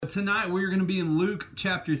tonight we're going to be in Luke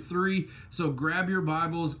chapter 3. So grab your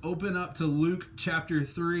Bibles, open up to Luke chapter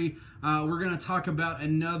 3. We're going to talk about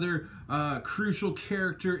another crucial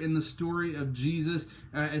character in the story of Jesus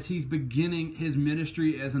as he's beginning his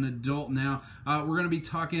ministry as an adult now. We're going to be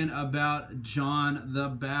talking about John the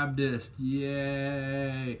Baptist.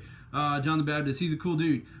 Yay! John the Baptist, he's a cool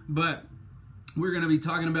dude. But we're going to be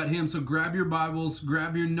talking about him. So grab your Bibles,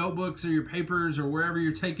 grab your notebooks or your papers or wherever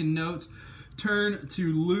you're taking notes. Turn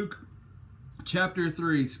to Luke chapter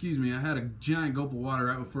 3. Excuse me, I had a giant gulp of water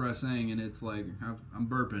right before I sang, and it's like, I'm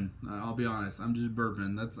burping. I'll be honest, I'm just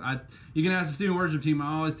burping. You can ask the student worship team,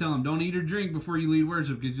 I always tell them, don't eat or drink before you lead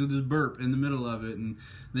worship, because you'll just burp in the middle of it, and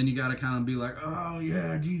then you got to kind of be like, oh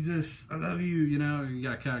yeah, Jesus, I love you, you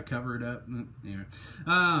got to kind of cover it up. Anyway.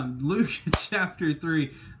 Luke chapter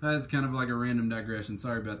 3, that's kind of like a random digression,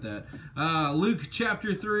 sorry about that. Luke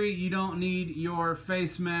chapter 3, you don't need your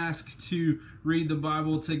face mask to read the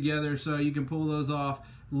Bible together, so you can pull those off.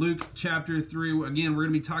 Luke chapter 3, again, we're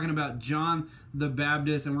going to be talking about John the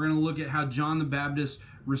Baptist, and we're going to look at how John the Baptist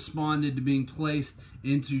responded to being placed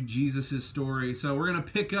into Jesus' story. So we're going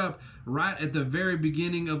to pick up right at the very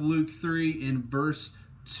beginning of Luke 3 in verse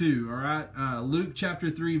 2, all right? Luke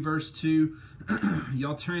chapter 3, verse 2.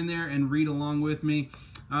 Y'all turn there and read along with me.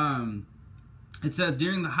 It says,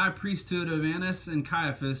 during the high priesthood of Annas and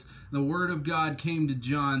Caiaphas, the word of God came to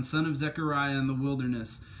John, son of Zechariah, in the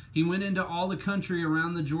wilderness. He went into all the country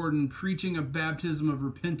around the Jordan, preaching a baptism of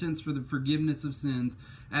repentance for the forgiveness of sins,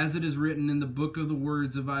 as it is written in the book of the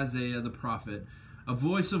words of Isaiah the prophet. A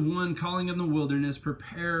voice of one calling in the wilderness,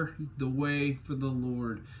 prepare the way for the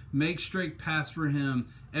Lord. Make straight paths for him.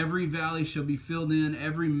 Every valley shall be filled in,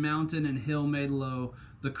 every mountain and hill made low.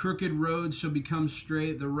 The crooked roads shall become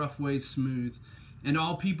straight, the rough ways smooth, and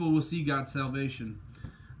all people will see God's salvation.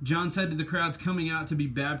 John said to the crowds coming out to be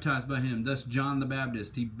baptized by him, thus John the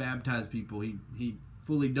Baptist, he baptized people. He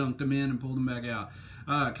fully dunked them in and pulled them back out.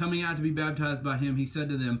 Coming out to be baptized by him, he said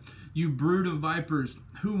to them, you brood of vipers,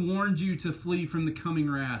 who warned you to flee from the coming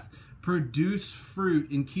wrath? Produce fruit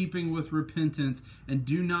in keeping with repentance, and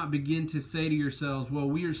do not begin to say to yourselves, well,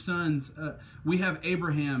 we are sons, we have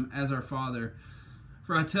Abraham as our father.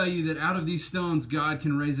 For I tell you that out of these stones God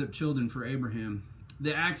can raise up children for Abraham.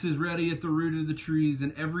 The axe is ready at the root of the trees,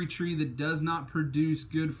 and every tree that does not produce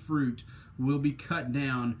good fruit will be cut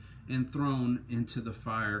down and thrown into the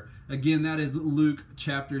fire. Again, that is Luke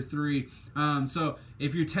chapter 3. So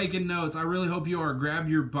if you're taking notes, I really hope you are. Grab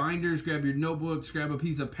your binders, grab your notebooks, grab a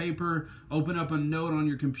piece of paper, open up a note on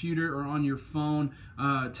your computer or on your phone.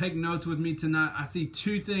 Take notes with me tonight. I see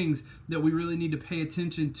two things that we really need to pay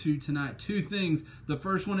attention to tonight. Two things. The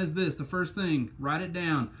first one is this. The first thing, write it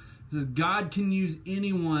down. It says, God can use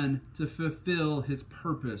anyone to fulfill his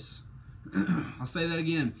purpose. I'll say that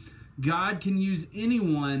again. God can use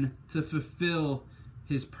anyone to fulfill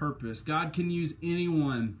his purpose. God can use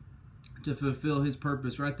anyone to fulfill his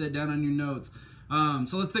purpose. Write that down on your notes.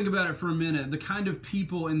 So let's think about it for a minute. The kind of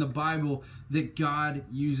people in the Bible that God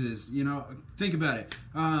uses. Think about it.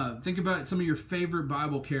 Think about some of your favorite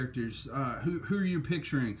Bible characters. Who are you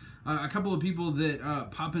picturing? A couple of people that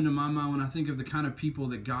pop into my mind when I think of the kind of people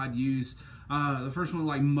that God used. The first one,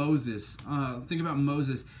 like Moses. Think about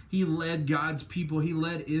Moses. He led God's people. He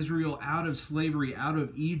led Israel out of slavery, out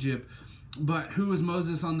of Egypt. But who was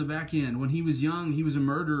Moses on the back end? When he was young, he was a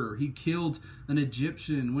murderer. He killed an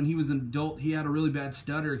Egyptian. When he was an adult, he had a really bad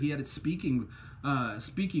stutter. He had a speaking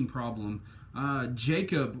problem.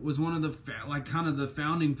 Jacob was one of the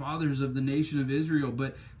founding fathers of the nation of Israel,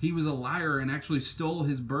 but he was a liar and actually stole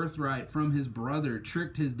his birthright from his brother,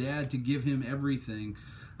 tricked his dad to give him everything.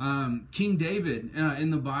 King David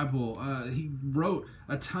in the Bible, he wrote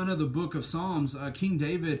a ton of the book of Psalms. King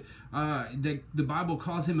David, the Bible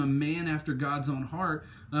calls him a man after God's own heart.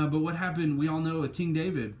 But what happened, we all know with King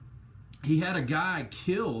David, he had a guy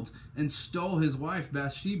killed and stole his wife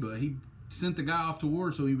Bathsheba. He sent the guy off to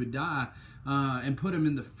war so he would die, and put him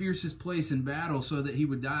in the fiercest place in battle so that he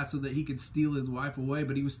would die, so that he could steal his wife away.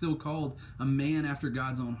 But he was still called a man after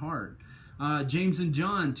God's own heart. James and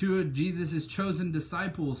John, two of Jesus' chosen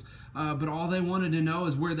disciples, but all they wanted to know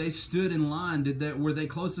is where they stood in line. Were they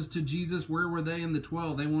closest to Jesus? Where were they in the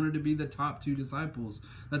 12? They wanted to be the top two disciples.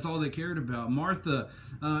 That's all they cared about. Martha,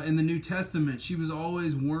 in the New Testament, she was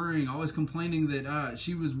always worrying, always complaining that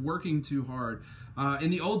she was working too hard. In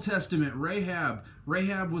the Old Testament,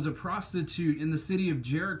 Rahab was a prostitute in the city of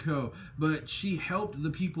Jericho, but she helped the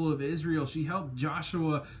people of Israel. She helped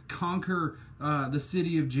Joshua conquer the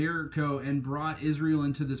city of Jericho and brought Israel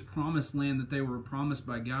into this promised land that they were promised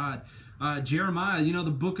by God. Jeremiah,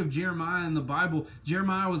 the book of Jeremiah in the Bible,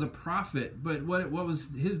 Jeremiah was a prophet, but what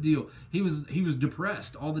was his deal? He was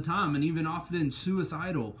depressed all the time, and even often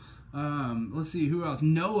suicidal. Let's see, who else?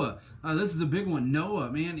 Noah. This is a big one.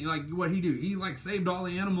 Noah, man, what he do? He saved all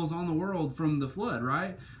the animals on the world from the flood,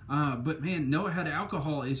 right? But man, Noah had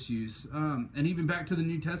alcohol issues. And even back to the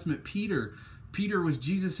New Testament, Peter was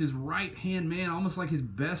Jesus's right-hand man, almost like his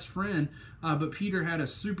best friend. But Peter had a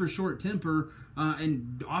super short temper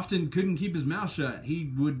and often couldn't keep his mouth shut.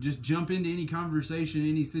 He would just jump into any conversation,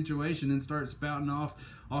 any situation, and start spouting off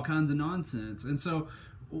all kinds of nonsense. And so,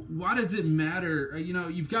 why does it matter?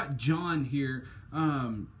 You've got John here.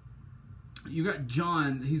 You've got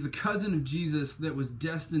John. He's the cousin of Jesus that was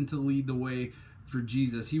destined to lead the way for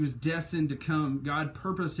Jesus. He was destined to come. God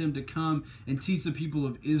purposed him to come and teach the people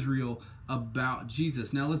of Israel about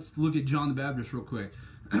Jesus. Now let's look at John the Baptist real quick.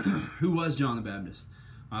 Who was John the Baptist?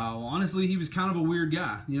 Well, honestly, he was kind of a weird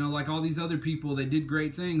guy. Like all these other people, they did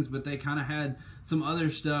great things, but they kind of had some other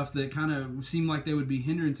stuff that kind of seemed like they would be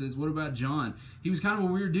hindrances. What about John? He was kind of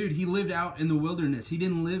a weird dude. He lived out in the wilderness. He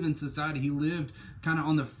didn't live in society. He lived kind of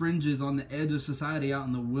on the fringes, on the edge of society, out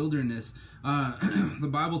in the wilderness. The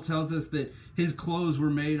Bible tells us that his clothes were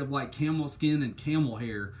made of camel skin and camel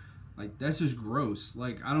hair. That's just gross.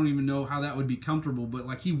 I don't even know how that would be comfortable,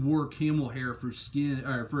 but he wore camel hair for skin,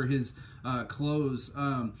 or for his clothes.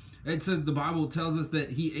 It says, the Bible tells us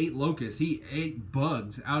that he ate locusts. He ate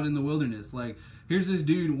bugs out in the wilderness. Here's this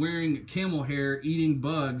dude wearing camel hair, eating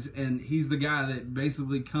bugs, and he's the guy that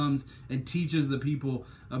basically comes and teaches the people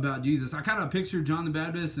about Jesus. I kind of picture John the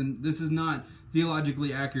Baptist, and this is not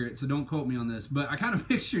theologically accurate, so don't quote me on this, but I kind of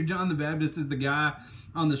picture John the Baptist as the guy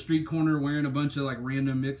on the street corner wearing a bunch of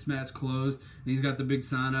random mixed match clothes, and he's got the big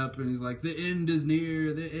sign up, and he's like, the end is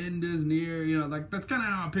near, the end is near. That's kind of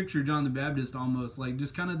how I picture John the Baptist, almost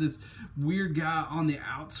just kind of this weird guy on the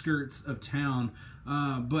outskirts of town.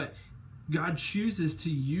 But God chooses to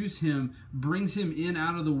use him, brings him in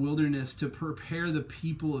out of the wilderness to prepare the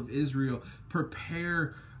people of Israel,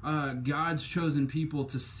 prepare God's chosen people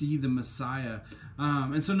to see the Messiah.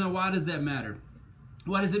 And so now, why does that matter?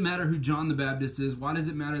 Why does it matter who John the Baptist is? Why does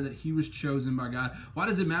it matter that he was chosen by God? Why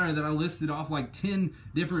does it matter that I listed off 10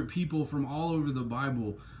 different people from all over the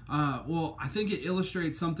Bible? Well, I think it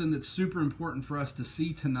illustrates something that's super important for us to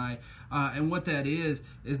see tonight. And what that is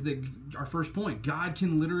that our first point, God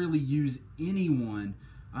can literally use anyone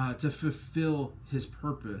to fulfill his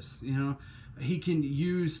purpose. He can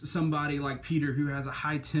use somebody like Peter, who has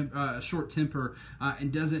a short temper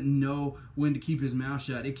and doesn't know when to keep his mouth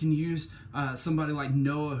shut. It can use somebody like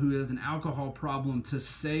Noah, who has an alcohol problem, to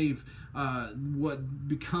save what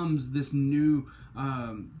becomes this new,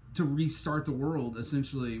 to restart the world,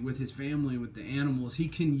 essentially, with his family, with the animals. He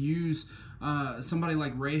can use somebody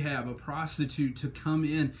like Rahab, a prostitute, to come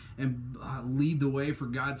in and lead the way for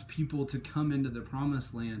God's people to come into the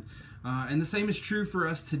promised land. And the same is true for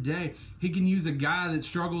us today. He can use a guy that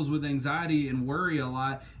struggles with anxiety and worry a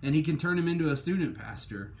lot, and he can turn him into a student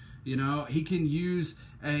pastor. He can use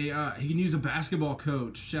a basketball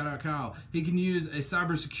coach. Shout out Kyle. He can use a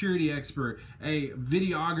cybersecurity expert, a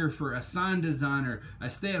videographer, a sign designer, a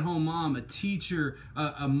stay-at-home mom, a teacher,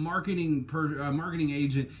 a marketing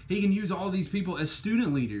agent. He can use all these people as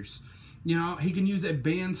student leaders. He can use a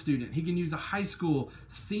band student. He can use a high school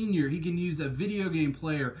senior. He can use a video game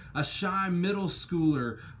player, a shy middle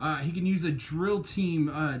schooler. He can use a drill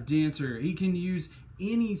team dancer. He can use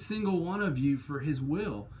any single one of you for his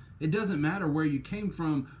will. It doesn't matter where you came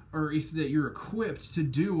from or if that you're equipped to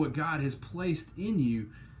do what God has placed in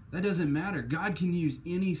you. That doesn't matter. God can use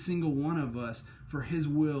any single one of us for his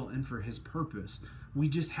will and for his purpose. We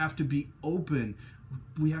just have to be open.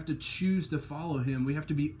 We have to choose to follow him. We have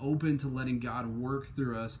to be open to letting God work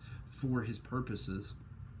through us for his purposes.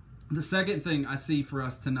 The second thing I see for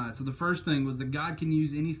us tonight, so the first thing was that God can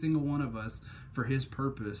use any single one of us for his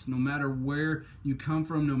purpose. No matter where you come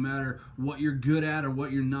from, no matter what you're good at or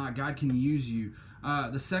what you're not, God can use you.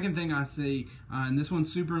 The second thing I see, and this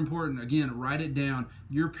one's super important, again, write it down.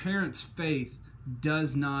 Your parents' faith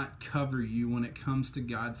does not cover you when it comes to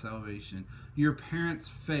God's salvation. Your parents'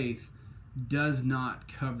 faith does not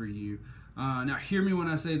cover you. Now, hear me when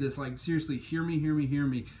I say this. Seriously, hear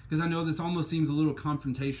me. Because I know this almost seems a little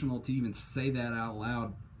confrontational to even say that out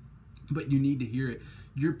loud. But you need to hear it.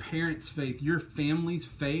 Your parents' faith, your family's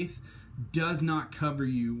faith does not cover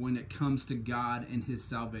you when it comes to God and his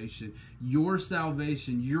salvation. Your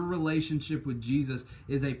salvation, your relationship with Jesus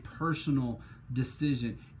is a personal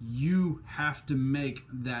decision. You have to make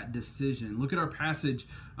that decision. Look at our passage,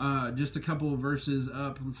 just a couple of verses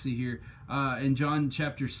up. Let's see here. In John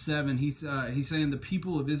chapter 7, he's saying the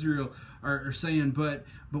people of Israel are saying, but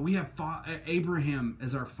we have Abraham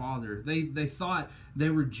as our father. They thought they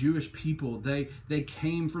were Jewish people. They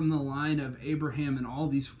came from the line of Abraham and all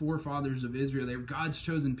these forefathers of Israel. They were God's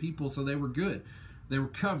chosen people, so they were good. They were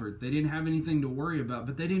covered. They didn't have anything to worry about.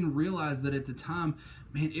 But they didn't realize that at the time,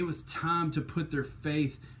 man, it was time to put their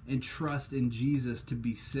faith and trust in Jesus to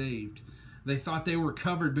be saved. They thought they were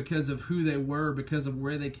covered because of who they were, because of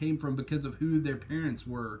where they came from, because of who their parents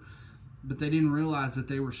were. But they didn't realize that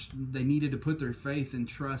they needed to put their faith and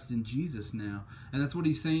trust in Jesus now. And that's what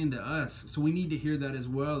he's saying to us. So we need to hear that as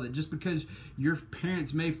well, that just because your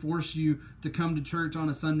parents may force you to come to church on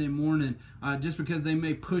a Sunday morning, just because they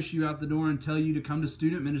may push you out the door and tell you to come to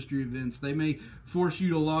student ministry events, they may force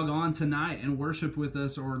you to log on tonight and worship with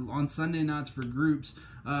us, or on Sunday nights for groups,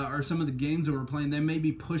 or some of the games that we're playing, they may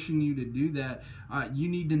be pushing you to do that. You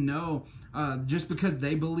need to know, just because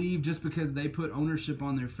they believe, just because they put ownership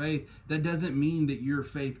on their faith, that doesn't mean that your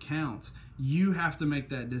faith counts. You have to make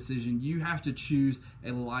that decision. You have to choose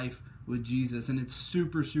a life with Jesus. And it's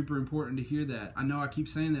super, super important to hear that. I know I keep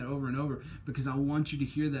saying that over and over because I want you to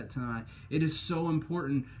hear that tonight. It is so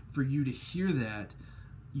important for you to hear that.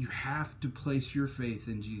 You have to place your faith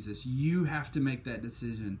in Jesus. You have to make that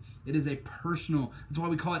decision. It is a personal, that's why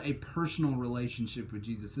we call it a personal relationship with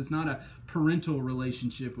Jesus. It's not a parental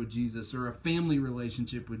relationship with Jesus, or a family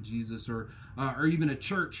relationship with Jesus, or even a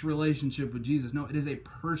church relationship with Jesus. No, it is a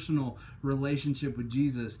personal relationship with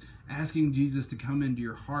Jesus, asking Jesus to come into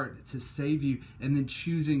your heart to save you, and then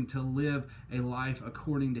choosing to live a life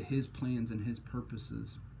according to his plans and his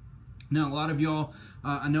purposes. Now, a lot of y'all,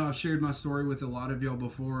 I know I've shared my story with a lot of y'all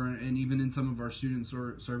before, and even in some of our student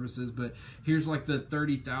services, but here's like the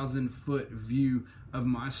 30,000 foot view of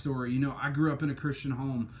my story. You know, I grew up in a Christian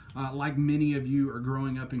home, like many of you are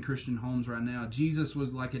growing up in Christian homes right now. Jesus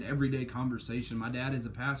was like an everyday conversation. My dad is a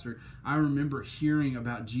pastor. I remember hearing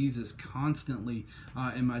about Jesus constantly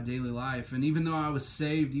in my daily life. And even though I was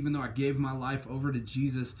saved, even though I gave my life over to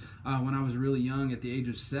Jesus when I was really young at the age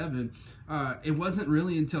of 7, it wasn't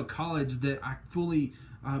really until college that I fully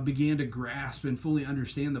began to grasp and fully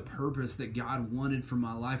understand the purpose that God wanted for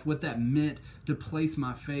my life, what that meant to place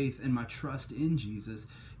my faith and my trust in Jesus.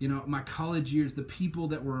 You know, my college years, the people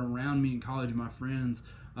that were around me in college, my friends,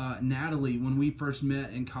 Natalie, when we first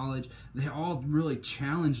met in college, they all really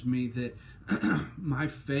challenged me that my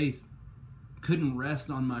faith couldn't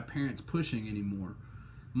rest on my parents pushing anymore.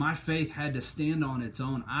 My faith had to stand on its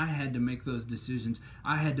own. I had to make those decisions.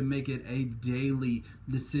 I had to make it a daily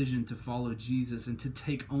decision to follow Jesus and to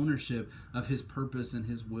take ownership of his purpose and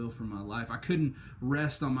his will for my life. I couldn't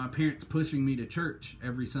rest on my parents pushing me to church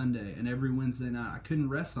every Sunday and every Wednesday night. I couldn't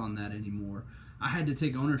rest on that anymore. I had to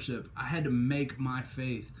take ownership. I had to make my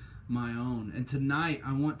faith my own. And tonight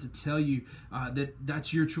I want to tell you that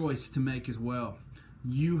that's your choice to make as well.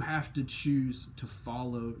 You have to choose to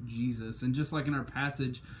follow Jesus. And just like in our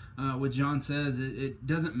passage, what John says, it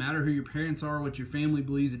doesn't matter who your parents are, what your family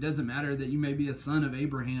believes. It doesn't matter that you may be a son of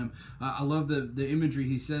Abraham. I love the imagery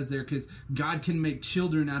he says there, because God can make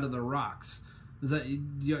children out of the rocks.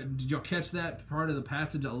 Did y'all catch that part of the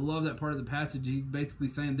passage? I love that part of the passage. He's basically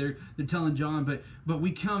saying they're telling John, but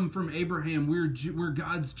we come from Abraham. We're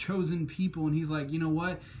God's chosen people. And he's like, you know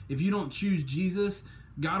what? If you don't choose Jesus,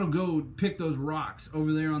 God will go pick those rocks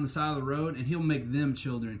over there on the side of the road, and he'll make them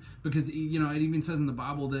children. Because, you know, it even says in the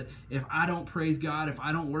Bible that if I don't praise God, if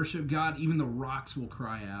I don't worship God, even the rocks will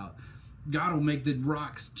cry out. God will make the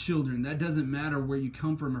rocks children. That doesn't matter where you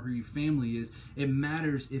come from or who your family is. It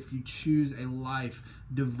matters if you choose a life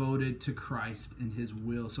devoted to Christ and his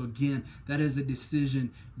will. So again, that is a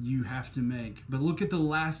decision you have to make. But look at the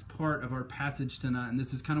last part of our passage tonight, and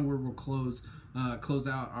this is kind of where we'll close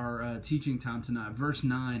out our teaching time tonight. Verse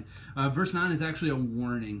 9. Verse 9 is actually a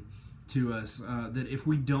warning to us that if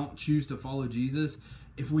we don't choose to follow Jesus,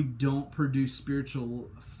 if we don't produce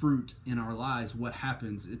spiritual fruit in our lives, what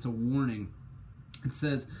happens? It's a warning. It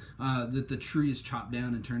says that the tree is chopped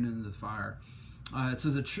down and turned into the fire. It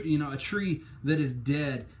says a tree that is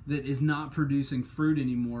dead, that is not producing fruit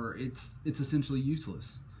anymore, it's essentially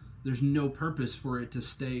useless. There's no purpose for it to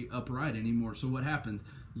stay upright anymore. So what happens?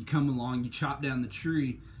 You come along, you chop down the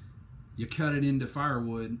tree, you cut it into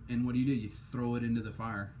firewood, and what do? You throw it into the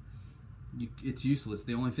fire. It's useless.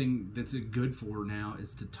 The only thing that's good for now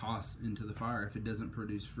is to toss into the fire if it doesn't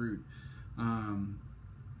produce fruit.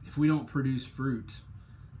 If we don't produce fruit,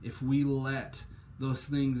 if we let those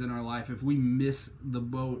things in our life, if we miss the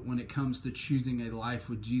boat when it comes to choosing a life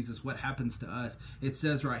with Jesus, what happens to us? It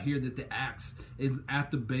says right here that the axe is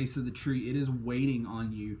at the base of the tree. It is waiting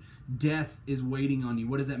on you. Death is waiting on you.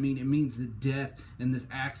 What does that mean? It means that death and this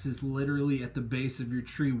axe is literally at the base of your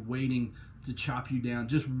tree waiting to chop you down,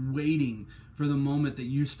 just waiting for the moment that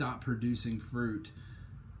you stop producing fruit.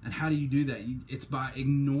 And how do you do that? It's by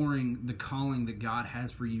ignoring the calling that God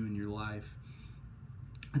has for you in your life.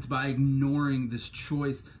 It's by ignoring this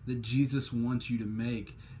choice that Jesus wants you to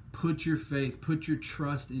make. Put your faith, put your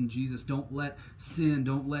trust in Jesus. Don't let sin,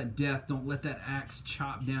 don't let death, don't let that axe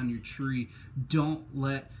chop down your tree. Don't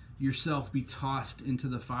let yourself be tossed into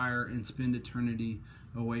the fire and spend eternity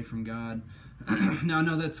away from God. Now, I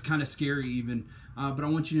know that's kind of scary even, but I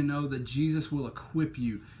want you to know that Jesus will equip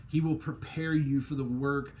you. He will prepare you for the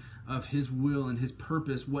work of His will and His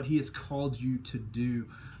purpose, what He has called you to do.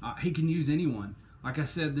 He can use anyone. Like I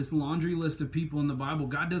said, this laundry list of people in the Bible,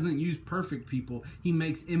 God doesn't use perfect people. He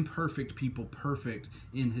makes imperfect people perfect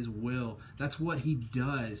in His will. That's what He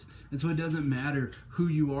does. And so it doesn't matter who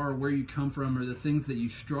you are, or where you come from, or the things that you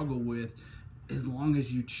struggle with. As long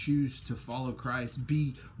as you choose to follow Christ,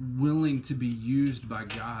 be willing to be used by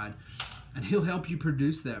God, and He'll help you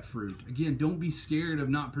produce that fruit. Again, don't be scared of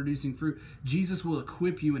not producing fruit. Jesus will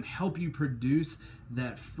equip you and help you produce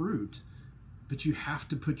that fruit. But you have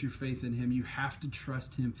to put your faith in Him. You have to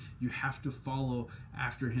trust Him. You have to follow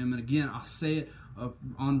after Him. And again, I'll say it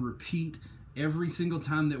on repeat every single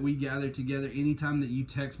time that we gather together. Anytime that you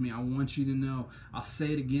text me, I want you to know, I'll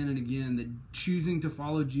say it again and again, that choosing to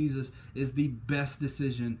follow Jesus is the best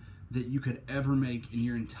decision that you could ever make in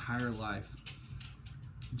your entire life.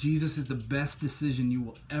 Jesus is the best decision you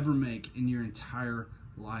will ever make in your entire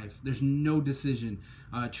life. There's no decision.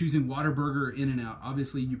 Choosing Whataburger or In-N-Out,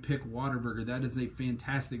 obviously you pick Whataburger. That is a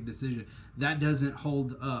fantastic decision. That doesn't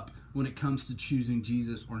hold up when it comes to choosing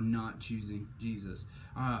Jesus or not choosing Jesus.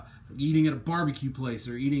 Eating at a barbecue place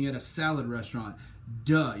or eating at a salad restaurant,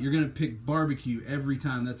 you're going to pick barbecue every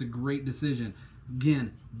time. That's a great decision.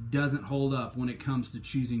 Again, doesn't hold up when it comes to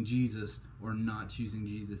choosing Jesus or not choosing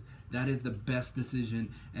Jesus. That is the best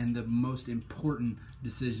decision and the most important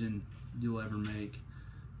decision you'll ever make.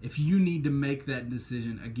 If you need to make that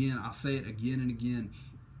decision, again, I'll say it again and again.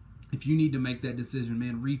 If you need to make that decision,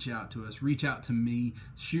 man, reach out to us. Reach out to me.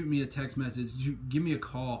 Shoot me a text message. Give me a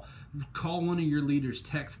call. Call one of your leaders.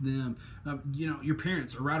 Text them. Your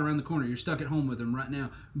parents are right around the corner. You're stuck at home with them right now.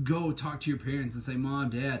 Go talk to your parents and say, Mom,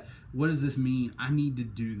 Dad, what does this mean? I need to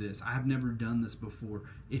do this. I've never done this before.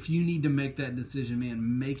 If you need to make that decision,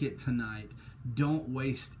 man, make it tonight. Don't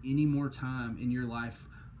waste any more time in your life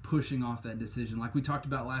pushing off that decision. Like we talked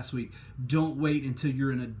about last week, don't wait until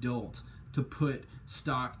you're an adult to put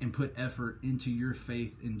stock and put effort into your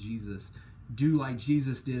faith in Jesus. Do like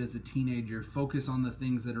Jesus did as a teenager. Focus on the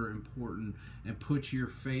things that are important and put your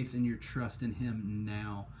faith and your trust in Him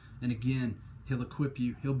now. And again, He'll equip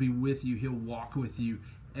you. He'll be with you. He'll walk with you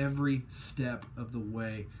every step of the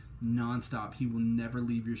way, nonstop. He will never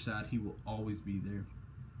leave your side. He will always be there.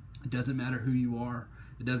 It doesn't matter who you are.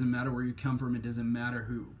 It doesn't matter where you come from. It doesn't matter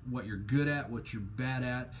what you're good at, what you're bad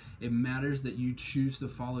at. It matters that you choose to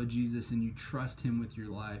follow Jesus and you trust Him with your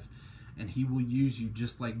life. And He will use you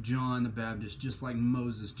just like John the Baptist, just like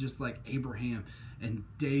Moses, just like Abraham and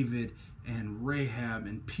David and Rahab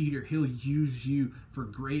and Peter. He'll use you for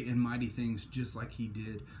great and mighty things just like He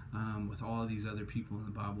did with all of these other people in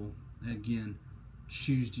the Bible. And again,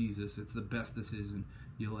 choose Jesus. It's the best decision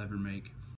you'll ever make.